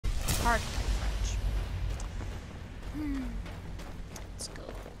Pardon my French. Let's go.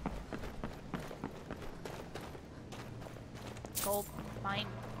 Gold mine.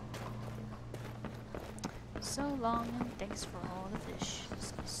 So long and thanks for all the fish.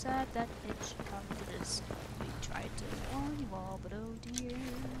 So sad that it should come to this. We tried to warn you all, but oh dear.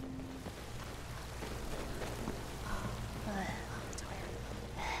 I'm tired.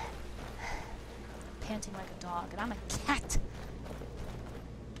 I'm panting like a dog, and I'm a cat.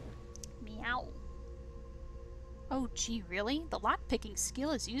 Meow. Oh gee, really? The lock-picking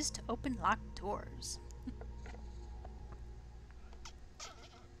skill is used to open locked doors.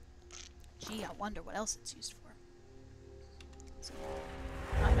 Gee, I wonder what else it's used for. So,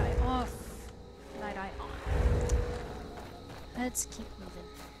 night eye off, night eye on. Let's keep moving.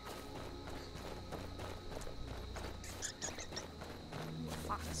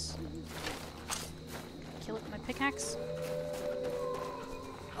 Fox. Kill it with my pickaxe.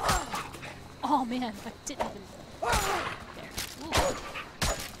 Oh man, I didn't even. There. Ooh.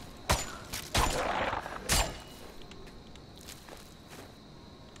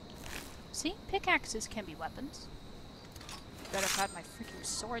 See? Pickaxes can be weapons. Better if I had my freaking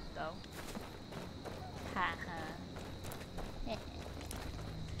sword, though. Ha ha.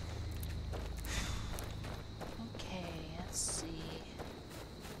 Okay, let's see.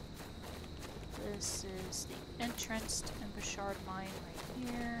 This is the entrance to Embershard Mine right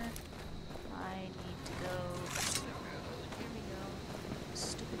here. I need to go back to the road. Here we go.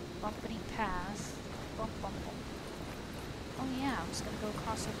 Stupid bumpity path. Bump, bump, bump. Oh yeah, I was gonna go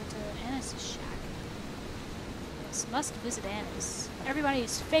across over to Annis' shack. Yes, must visit Annis.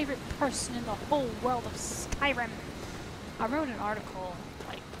 Everybody's favorite person in the whole world of Skyrim. I wrote an article,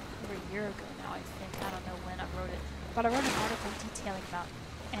 like, over a year ago now, I think. I don't know when I wrote it. But I wrote an article detailing about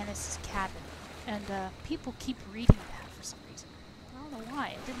Annis' cabin. And people keep reading that for some reason. I don't know why.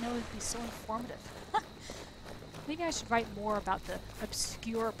 I didn't know it would be so informative. Maybe I should write more about the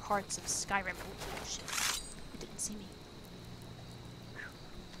obscure parts of Skyrim. Oh, shit. It didn't see me.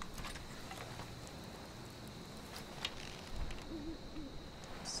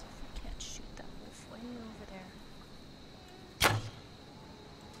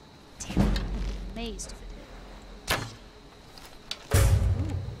 Amazed if it hit.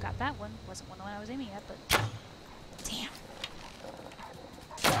 Ooh, got that one. Wasn't one I was aiming at, but damn.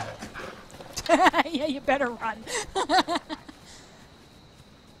 Yeah, you better run.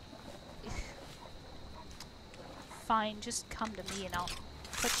 Fine, just come to me and I'll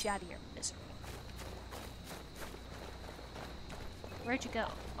put you out of your misery. Where'd you go?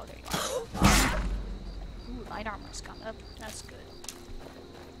 Oh, there you are. Ooh, light armor's gone up. That's good.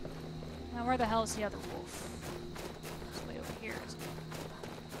 Now where the hell is the other wolf? It's way over here, isn't it?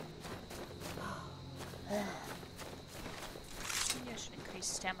 Maybe I should increase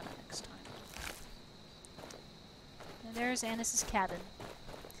stamina next time. And there's Annis' cabin.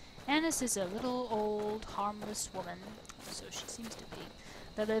 Annis is a little old, harmless woman, so she seems to be,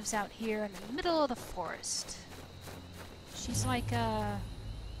 that lives out here in the middle of the forest. She's like a...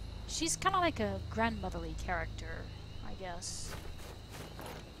 She's kind of like a grandmotherly character, I guess.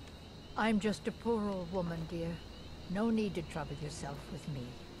 I'm just a poor old woman, dear. No need to trouble yourself with me.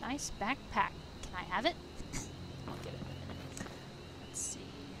 Nice backpack. Can I have it? I'll get it in a minute. Let's see.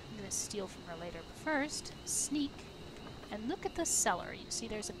 I'm gonna steal from her later, but first, sneak. And look at the cellar. You see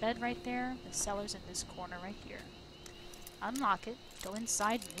there's a bed right there? The cellar's in this corner right here. Unlock it, go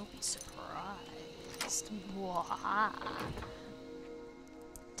inside, and you'll be surprised. Mwahaha.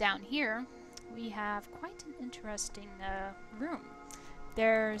 Down here, we have quite an interesting room.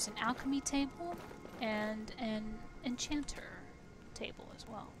 There's an alchemy table and an enchanter table as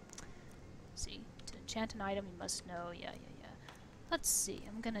well. See, to enchant an item you must know, yeah. Let's see,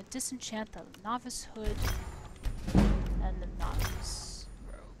 I'm gonna disenchant the novice hood and the novice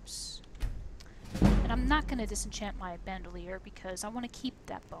robes. And I'm not gonna disenchant my bandolier because I want to keep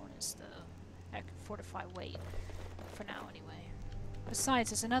that bonus, the fortify weight, for now anyway. Besides,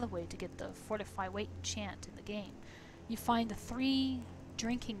 there's another way to get the fortify weight enchant in the game. You find the 3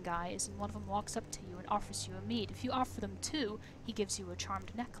 drinking guys, and one of them walks up to you and offers you a mead. If you offer them 2, he gives you a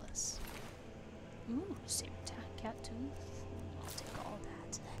charmed necklace. Ooh, saber cat tooth. I'll take all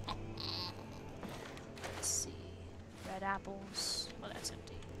that. Let's see. Red apples. Well, that's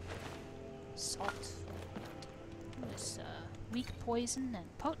empty. Salt. There's weak poison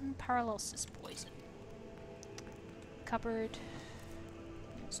and potent paralysis poison. Cupboard.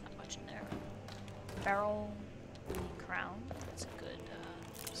 There's not much in there. Barrel. Crown. That's a good,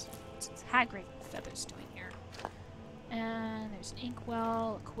 it's Hagrid feathers doing here. And there's an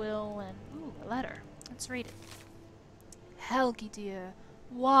inkwell, a quill, and, ooh, a letter. Let's read it. Helgi dear,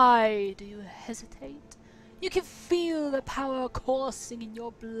 Why do you hesitate? You can feel the power coursing in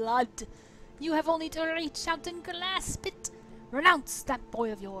your blood. You have only to reach out and grasp it. Renounce that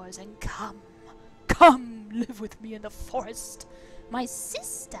boy of yours and come. Come live with me in the forest. My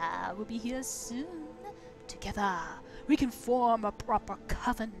sister will be here soon. Together we can form a proper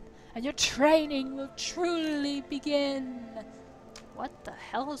coven, and your training will truly begin. What the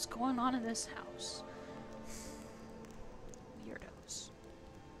hell is going on in this house? Weirdos.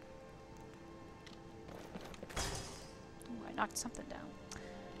 Ooh, I knocked something down.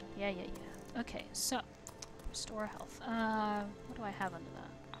 Yeah. Okay, so restore health. What do I have under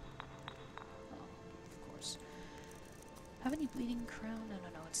that? Oh, of course. Have any bleeding crown?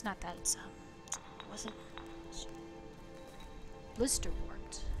 No, it's not that. It's was it blister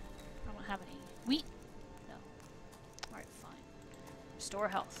wart? I don't have any wheat. No. All right, fine. Restore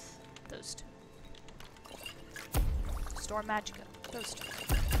health. Those two. Restore magicka. Those two.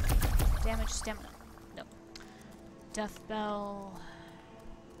 Damage stamina. No. Death bell.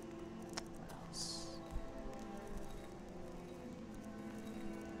 What else?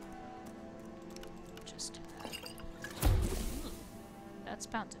 Just do that. Ooh, that's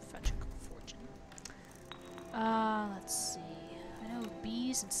bound to fetch a fortune. Let's see. I know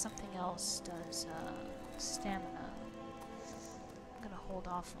bees and something else does stamina. I'm gonna hold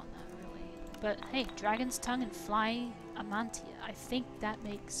off on that, really. But hey, dragon's tongue and fly amantia. I think that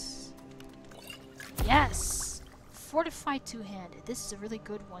makes... Yes! Fortified two-handed. This is a really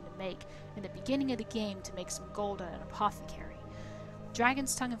good one to make in the beginning of the game to make some gold at an apothecary.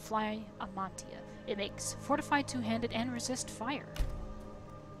 Dragon's tongue and fly amantia. It makes fortified two-handed and resist fire.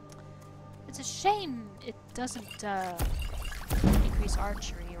 It's a shame it doesn't increase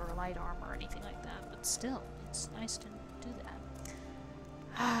archery or light armor or anything like that, but still, it's nice to do that.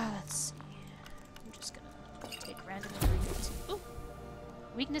 Let's see. I'm just gonna take random ingredients. Ooh!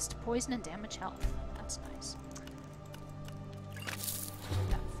 Weakness to poison and damage health. That's nice.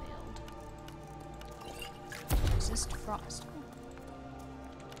 That failed. Resist frost. Ooh.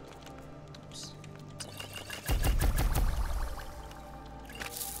 Oops.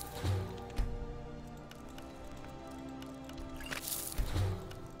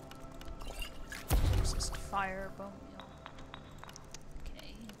 Resist fire, bone meal.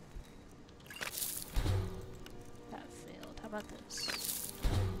 Okay. That failed. How about this?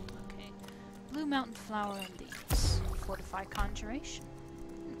 Okay. Blue mountain flower and these. Fortify conjuration.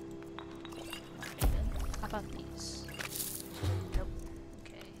 Okay then. How about these? Nope.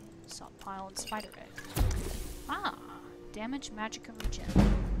 Okay. Salt pile and spider egg. Ah! Damage magicka regen.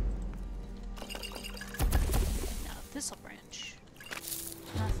 Now thistle branch.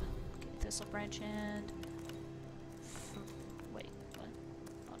 Nothing. Okay, thistle branch and... Wait, what?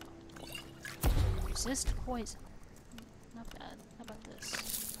 Oh no. Resist poison. Not bad. How about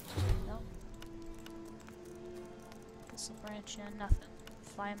this? Nope. Thistle branch and nothing.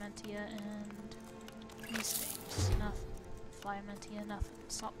 Fly amantia and these things. Nothing. Fly amantia, nothing.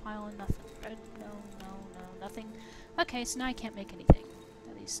 Salt pile and nothing. Red, no, nothing. Okay, so now I can't make anything.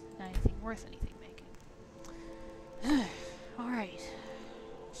 At least not anything worth anything making. Alright.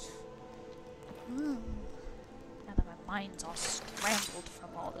 Now that my mind's all scrambled from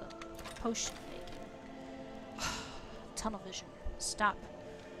all the potion making. Tunnel vision. Stop.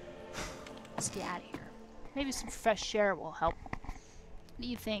 Let's get out of here. Maybe some fresh air will help. What do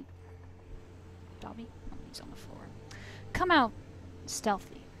you think? Dobby? Oh, he's on the floor. Come out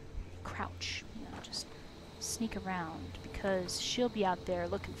stealthy. Crouch. You know, just sneak around because she'll be out there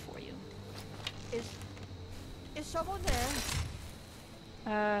looking for you. Is someone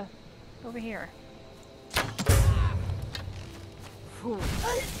there? Over here. Fool.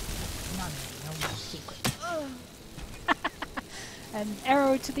 None know my secret. An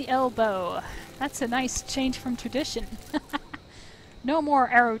arrow to the elbow. That's a nice change from tradition. No more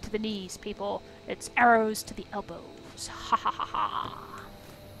arrow to the knees, people. It's arrows to the elbows. Ha ha ha ha.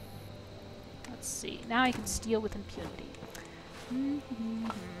 Let's see. Now I can steal with impunity.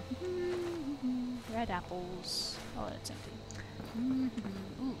 Red apples. Oh, that's empty.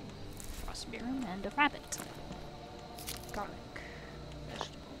 Ooh. Frost serum and a rabbit. Garlic.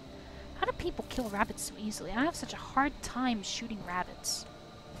 Vegetable. How do people kill rabbits so easily? I have such a hard time shooting rabbits.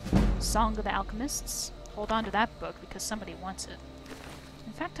 Song of the Alchemists. Hold on to that book because somebody wants it.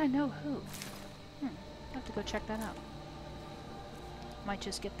 In fact, I know who. I have to go check that out. Might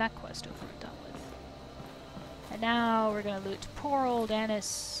just get that quest over and done with. And now we're gonna loot poor old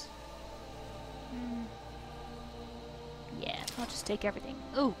Annis. Yeah, I'll just take everything.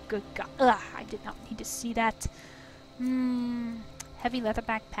 Oh, good God. Ugh, I did not need to see that. Heavy leather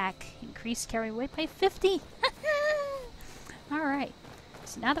backpack. Increased carry weight by 50. Alright.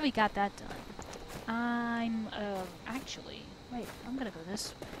 So now that we got that done, I'm, actually, wait, I'm gonna go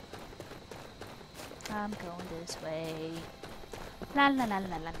this way. I'm going this way. La la la la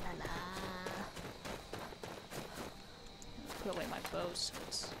la la la. Put away my bow so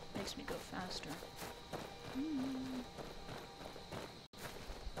it makes me go faster.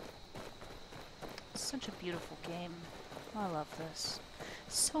 Such a beautiful game. I love this.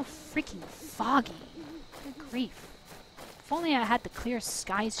 So freaking foggy. Good grief. If only I had the clear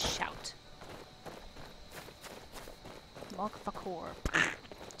skies shout. Lock Fakor.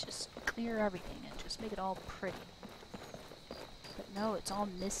 Just clear everything and just make it all pretty. But no, it's all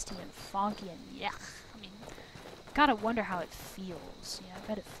misty and foggy and yuck. I mean, gotta wonder how it feels. Yeah, I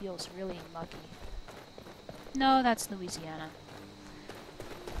bet it feels really muggy. No, that's Louisiana.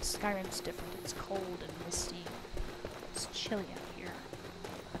 Skyrim's different. It's cold and misty. It's chilly out here.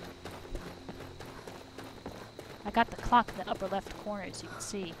 I got the clock in the upper left corner, as you can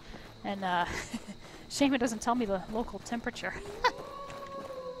see. And, shame it doesn't tell me the local temperature.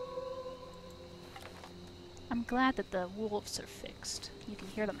 I'm glad that the wolves are fixed. You can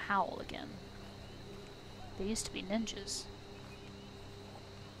hear them howl again. They used to be ninjas.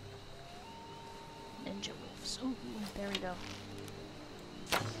 Ninja wolves. Ooh, there we go.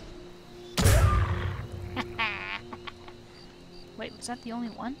 Wait, was that the only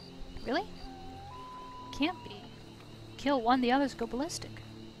one? Really? Can't be. Kill one, the others go ballistic.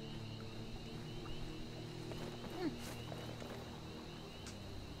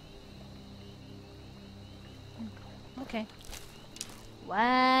 Okay.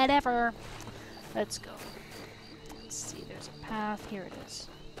 Whatever. Let's go. Let's see, there's a path. Here it is.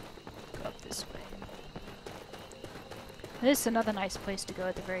 Go up this way. This is another nice place to go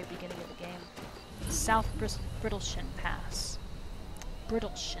at the very beginning of the game. South Brittleshin Pass.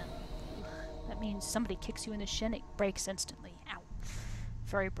 Brittleshin. That means somebody kicks you in the shin, it breaks instantly. Ow.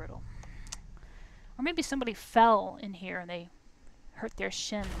 Very brittle. Or maybe somebody fell in here and they hurt their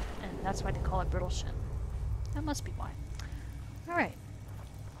shin, and that's why they call it Brittleshin. That must be why. Alright.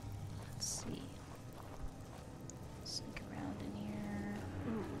 Let's see. Sneak around in here.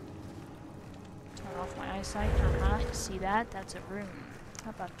 Ooh. Turn off my eyesight. You see that? That's a room. How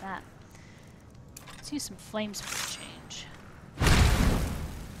about that? Let's use some flames for a change.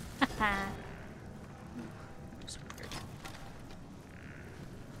 Haha. Just weird.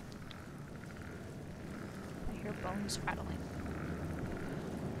 I hear bones rattling.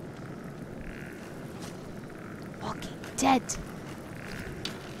 Walking Dead.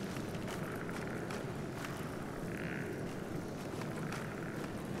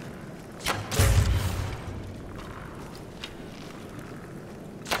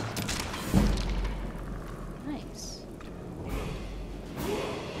 Nice.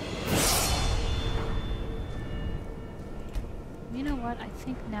 You know what? I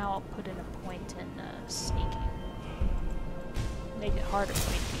think now I'll put in a point in sneaking. Make it harder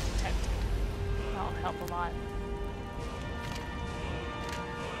for me to be detected. That'll help a lot.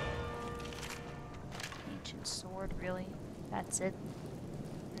 Ancient sword, really? That's it?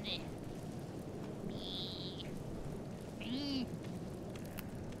 Me.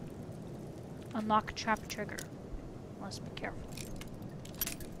 Unlock trap trigger. Must be careful.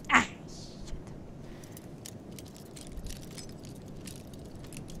 Ah! Shit.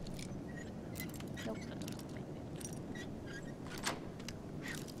 Nope.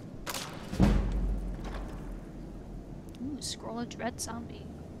 Ooh, scroll of dread zombie.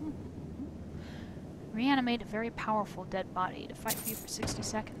 Reanimate a very powerful dead body to fight for you for 60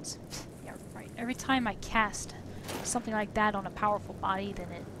 seconds. Yeah, right. Every time I cast something like that on a powerful body,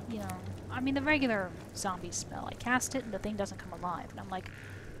 then it, you know, I mean the regular zombie spell. I cast it and the thing doesn't come alive. And I'm like,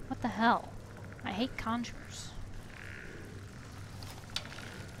 what the hell? I hate conjurers.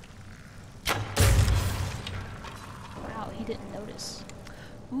 Wow, he didn't notice.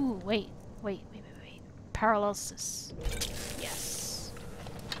 Ooh, wait. Paralysis. Yes.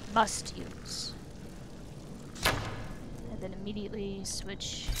 Must use. And then immediately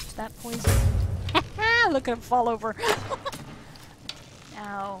switch that poison. Look at him fall over.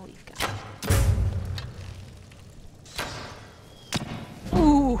 Now we've got it.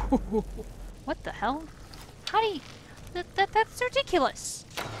 Ooh! What the hell? How do you... That's ridiculous!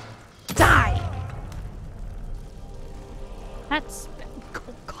 Die! That's...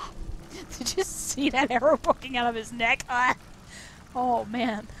 Oh god. Did you see that arrow poking out of his neck? Oh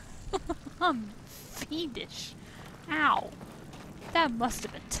man. I'm fiendish. Ow. That must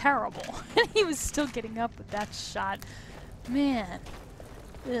have been terrible. And he was still getting up with that shot. Man.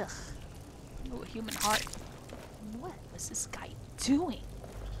 Ugh. Oh, a human heart. What was this guy doing?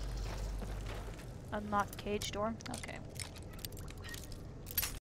 Unlock cage door? Okay.